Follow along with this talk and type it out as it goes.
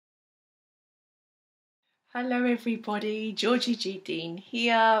Hello everybody, Georgie G Deyn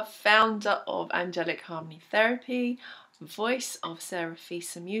here, founder of Angelic Harmony Therapy, voice of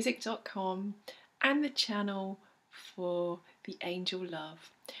Seraphisa and the channel for the Angel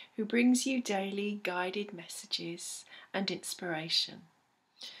Love, who brings you daily guided messages and inspiration.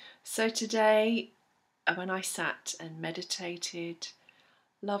 So today, when I sat and meditated,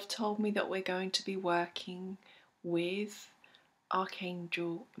 Love told me that we're going to be working with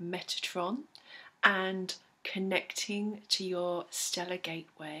Archangel Metatron and connecting to your Stella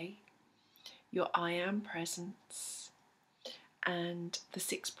Gateway, your I Am presence, and the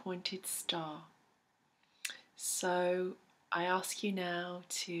six-pointed star. So I ask you now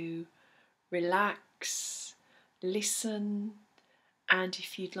to relax, listen, and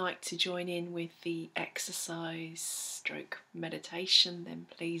if you'd like to join in with the exercise stroke meditation, then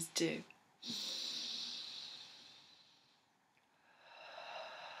please do.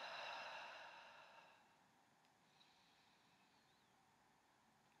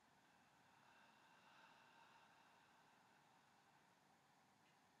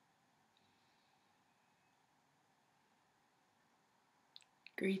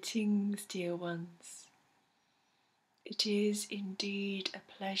 Greetings, dear ones. It is indeed a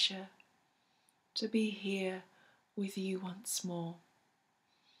pleasure to be here with you once more.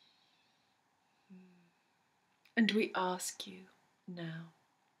 And we ask you now,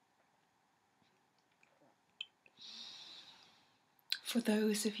 for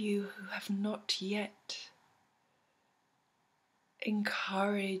those of you who have not yet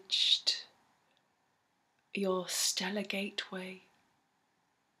encouraged your Stella Gateway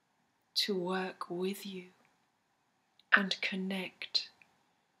to work with you and connect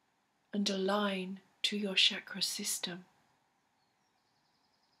and align to your chakra system,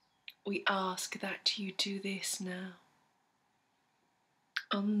 we ask that you do this now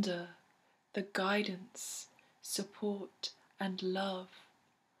under the guidance, support and love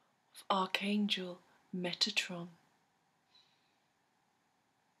of Archangel Metatron.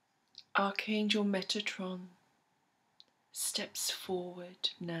 Archangel Metatron steps forward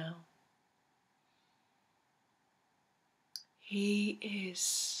now. He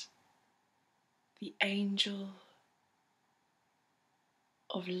is the angel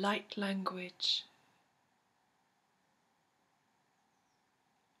of light language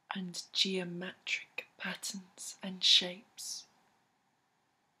and geometric patterns and shapes.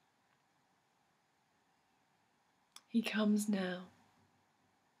 He comes now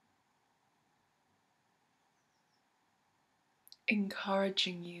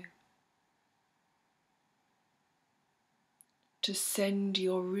encouraging you to send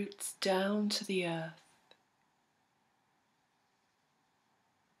your roots down to the earth,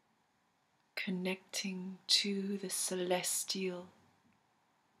 connecting to the celestial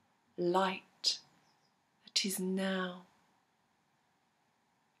light that is now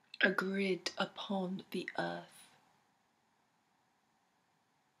a grid upon the earth.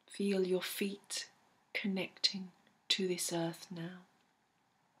 Feel your feet connecting to this earth now.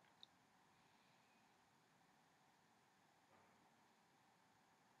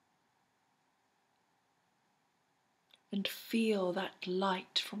 And feel that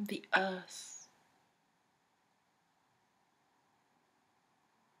light from the earth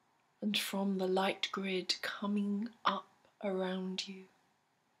and from the light grid coming up around you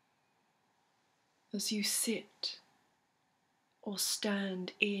as you sit or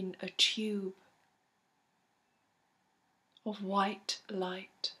stand in a tube of white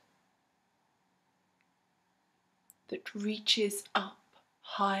light that reaches up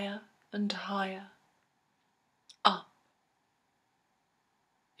higher and higher, up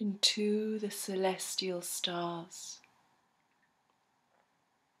into the celestial stars.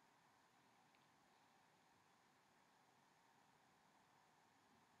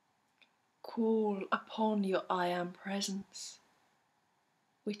 Call upon your I Am presence,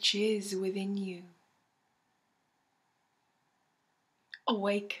 which is within you.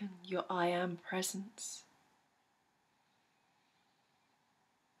 Awaken your I Am presence.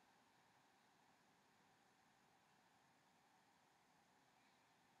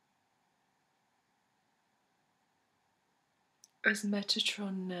 As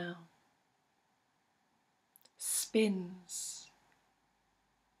Metatron now spins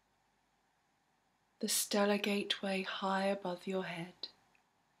the Stella Gateway high above your head,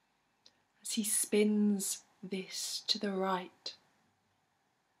 as he spins this to the right,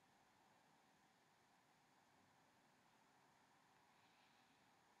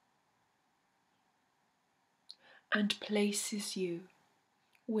 and places you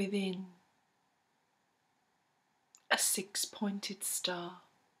within a six-pointed star,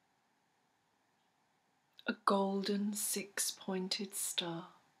 a golden six-pointed star.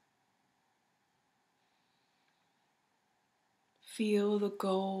 Feel the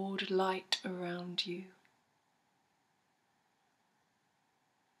gold light around you.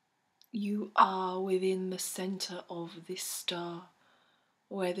 You are within the center of this star,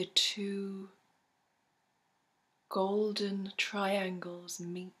 where the two golden triangles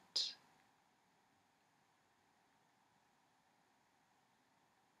meet.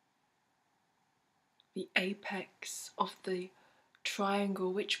 The apex of the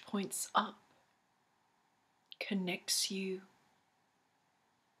triangle which points up connects you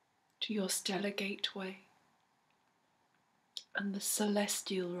to your Stella Gateway and the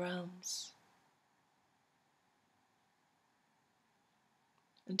celestial realms,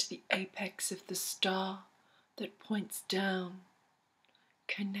 and the apex of the star that points down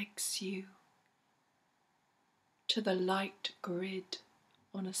connects you to the light grid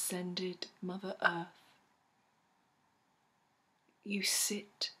on ascended Mother Earth. You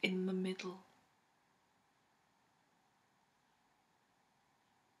sit in the middle.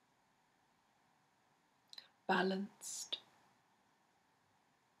 Balanced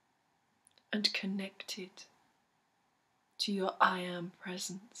and connected to your I Am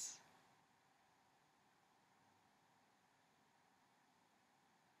presence.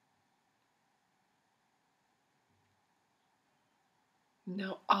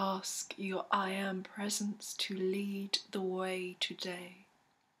 Now ask your I Am presence to lead the way today.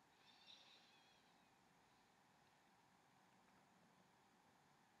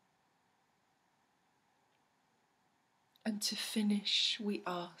 And to finish, we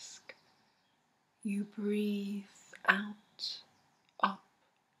ask you breathe out, up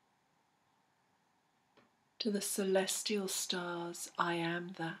to the celestial stars, I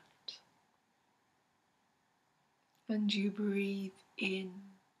am that. And you breathe in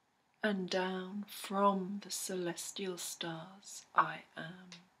and down from the celestial stars, I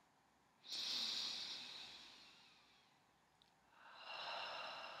am.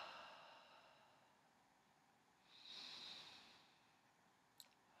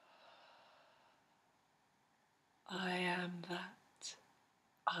 I am that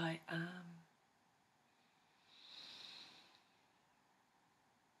I am.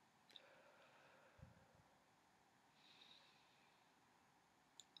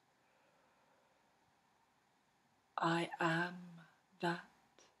 I am that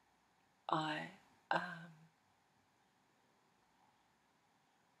I am.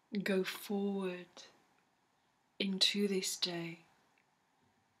 Go forward into this day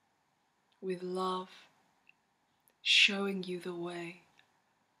with love, showing you the way,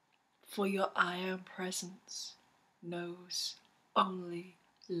 for your I Am presence knows only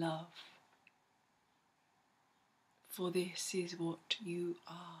love. For this is what you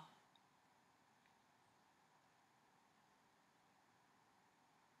are.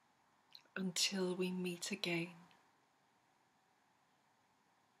 Until we meet again.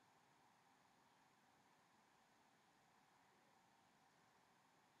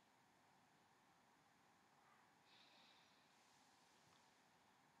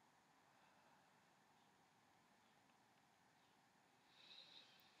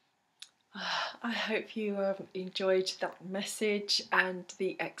 I hope you enjoyed that message and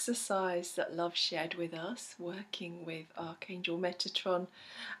the exercise that Love shared with us, working with Archangel Metatron,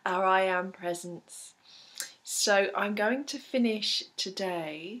 our I Am presence. So I'm going to finish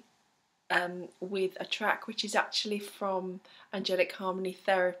today with a track which is actually from Angelic Harmony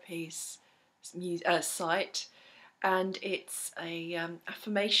Therapy's site, and it's a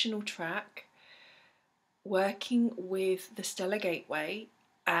affirmational track working with the Stella Gateway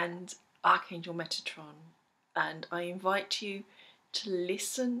and Archangel Metatron, and I invite you to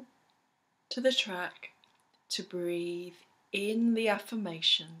listen to the track, to breathe in the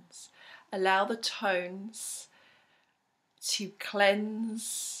affirmations, allow the tones to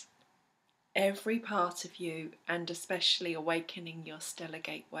cleanse every part of you, and especially awakening your Stella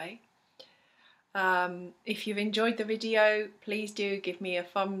Gateway. If you've enjoyed the video, please do give me a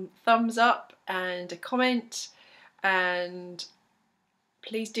thumbs up and a comment, and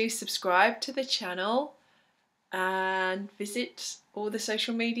please do subscribe to the channel and visit all the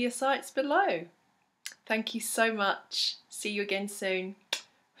social media sites below. Thank you so much. See you again soon.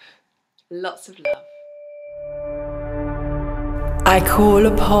 Lots of love. I call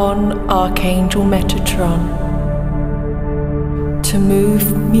upon Archangel Metatron to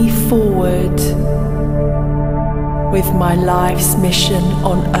move me forward with my life's mission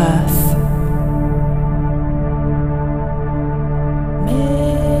on earth. Metatron,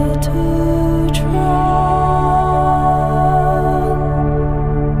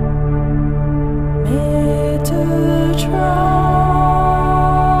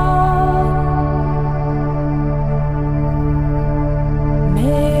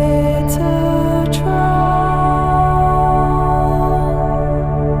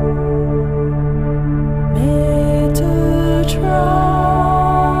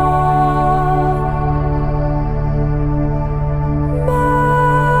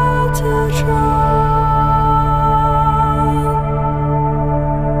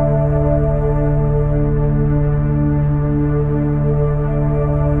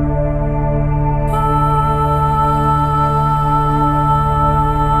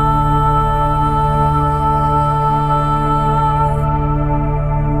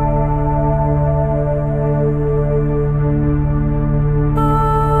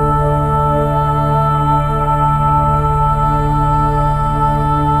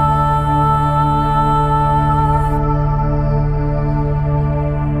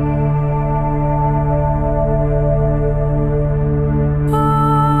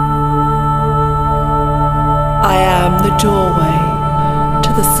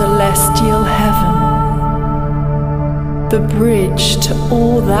 the bridge to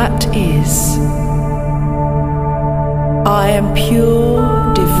all that is. I am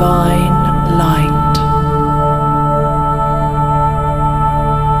pure divine light.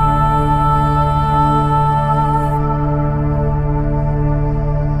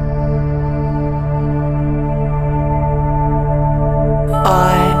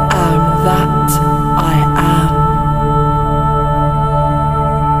 I am that I am.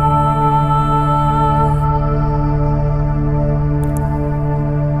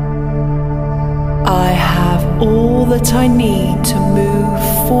 I have all that I need to move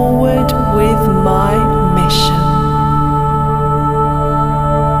forward with my mission.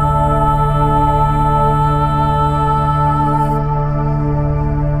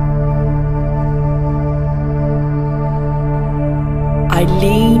 I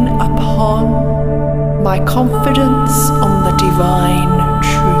lean upon my confidence on the divine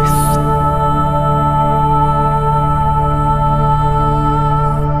truth.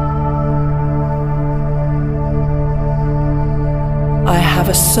 I have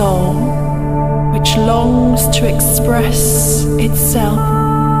a soul which longs to express itself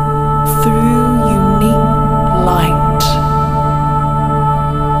through unique light.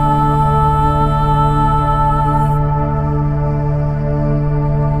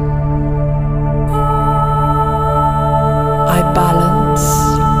 I balance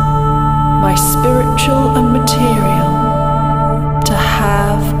my spiritual and material to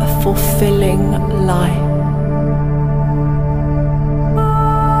have a fulfilling life.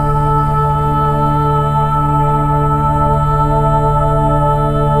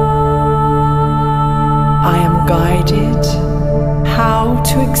 I am guided how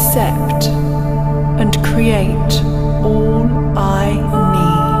to accept and create all I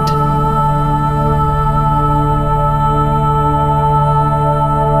need.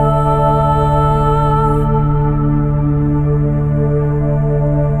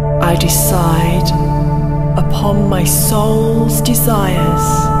 I decide upon my soul's desires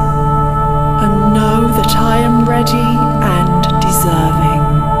and know that I am ready and deserving.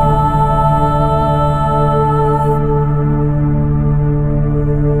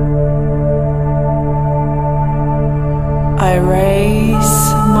 I raise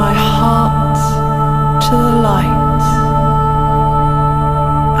my heart to the light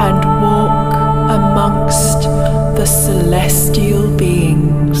and walk amongst the celestial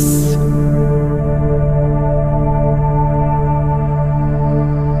beings.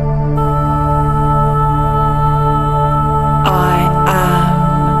 I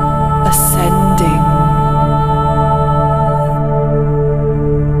am ascending.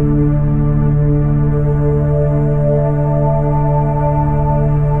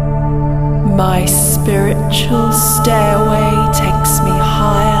 My spiritual stairway takes me